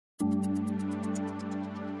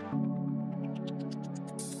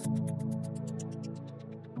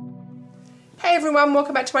Hey everyone,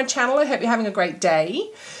 welcome back to my channel. I hope you're having a great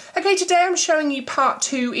day. Okay, today I'm showing you part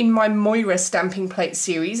 2 in my Moyra stamping plate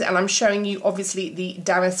series, and I'm showing you obviously the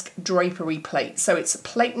Damask Drapery plate. So it's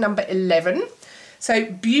plate number 11. So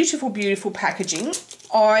beautiful, beautiful packaging.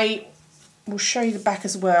 I will show you the back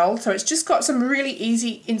as well. So it's just got some really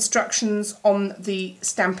easy instructions on the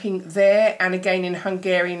stamping there, and again in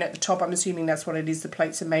Hungarian at the top. I'm assuming that's what it is. The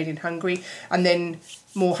plates are made in Hungary, and then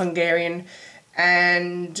more Hungarian.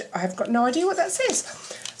 And I've got no idea what that says.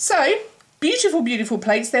 So, beautiful, beautiful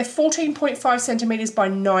plates. They're 14.5 centimetres by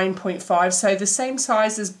 9.5, so the same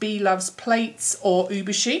size as B.LOVES plates or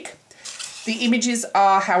Uber Chic. The images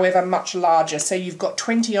are, however, much larger, so you've got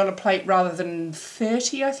 20 on a plate rather than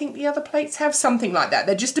 30, I think the other plates have, something like that.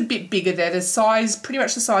 They're just a bit bigger. They're the size, pretty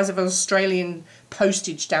much the size of an Australian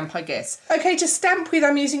postage stamp, I guess. Okay, to stamp with,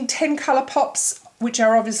 I'm using 10 colour pops, which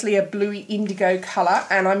are obviously a bluey indigo colour,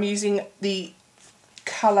 and I'm using the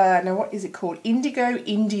colour, now what is it called? Indigo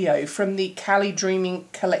Indio from the Cali Dreaming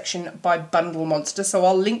collection by Bundle Monster. So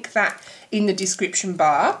I'll link that in the description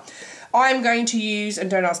bar. I'm going to use, and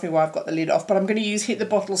don't ask me why I've got the lid off, but I'm going to use Hit the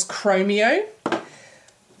Bottle's Chromio.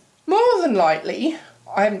 More than likely,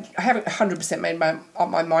 I haven't 100% made up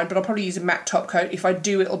my mind, but I'll probably use a matte top coat. If I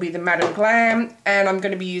do, it'll be the Matte and Glam, and I'm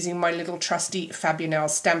going to be using my little trusty Fabionel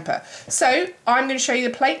stamper. So I'm going to show you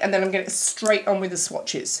the plate, and then I'm going to get straight on with the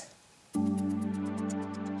swatches.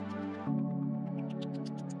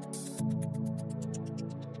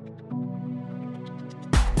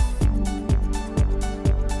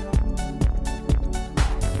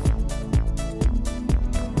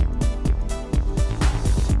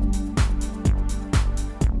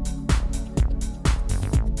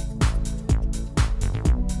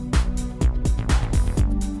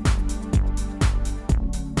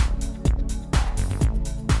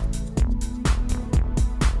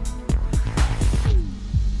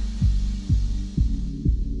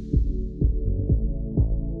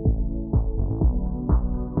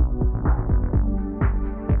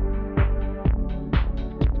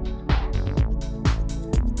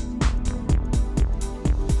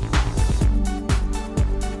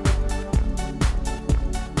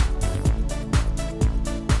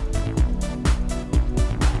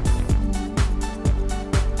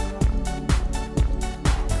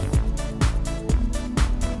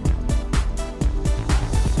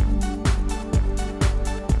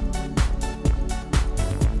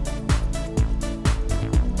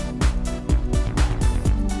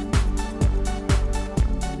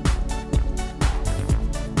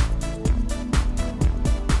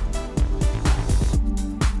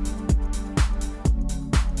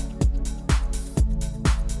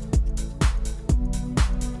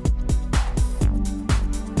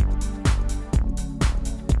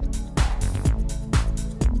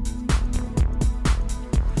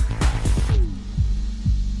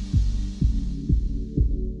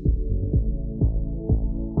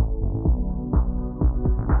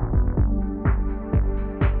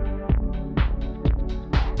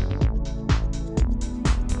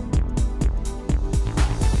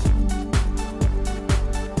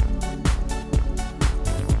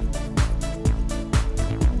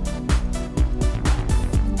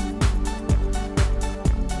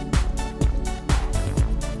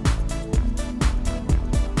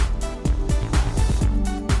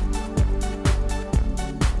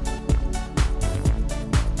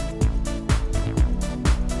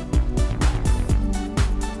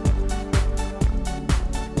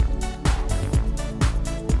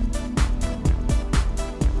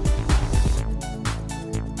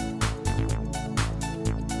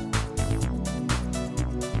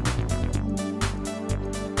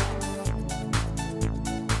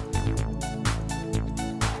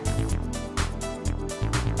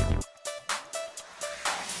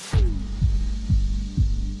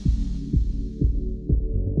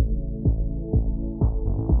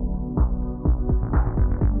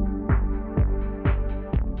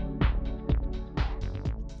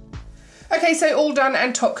 Okay, so all done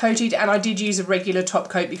and top coated, and I did use a regular top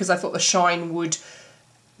coat because I thought the shine would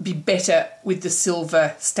be better with the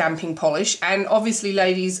silver stamping polish. And obviously,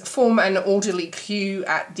 ladies, form an orderly queue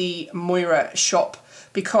at the Moyra shop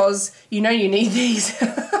because you know you need these.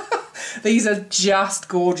 These are just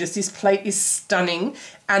gorgeous. This plate is stunning,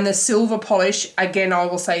 and the silver polish, again, I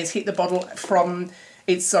will say, is Hit the Bottle from,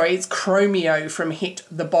 it's Chromio from Hit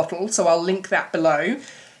the Bottle, so I'll link that below.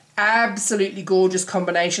 Absolutely gorgeous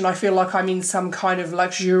combination. I feel like I'm in some kind of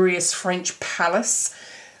luxurious French palace.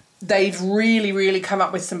 they've really come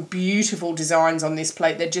up with some beautiful designs on this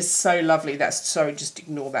plate. They're just so lovely. Sorry, just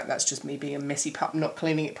ignore that. That's just me being a messy pup, not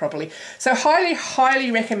cleaning it properly. So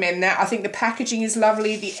highly recommend that. I think the packaging is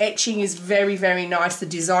lovely. The etching is very nice. The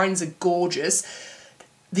designs are gorgeous.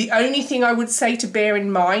 The only thing I would say to bear in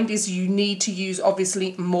mind is you need to use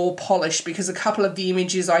obviously more polish, because a couple of the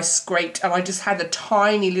images I scraped and I just had a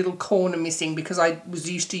tiny little corner missing because I was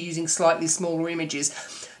used to using slightly smaller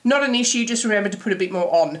images. Not an issue, just remember to put a bit more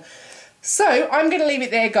on. So I'm going to leave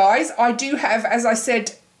it there, guys. I do have, as I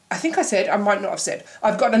said, I might not have said,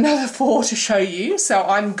 I've got another 4 to show you. So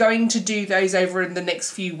I'm going to do those over in the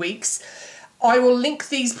next few weeks. I will link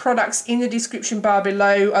these products in the description bar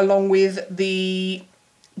below, along with the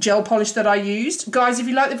gel polish that I used. Guys, if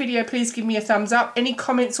you like the video, please give me a thumbs up. Any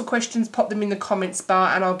comments or questions, pop them in the comments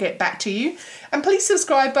bar and I'll get back to you. And please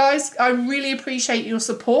subscribe, guys. I really appreciate your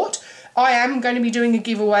support. I am going to be doing a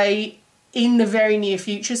giveaway in the very near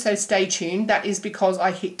future, so stay tuned. That is because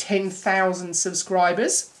I hit 10,000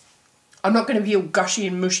 subscribers. I'm not going to be all gushy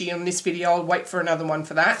and mushy on this video. I'll wait for another one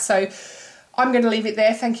for that. So I'm going to leave it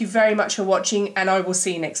there. Thank you very much for watching, and I will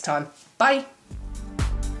see you next time. Bye.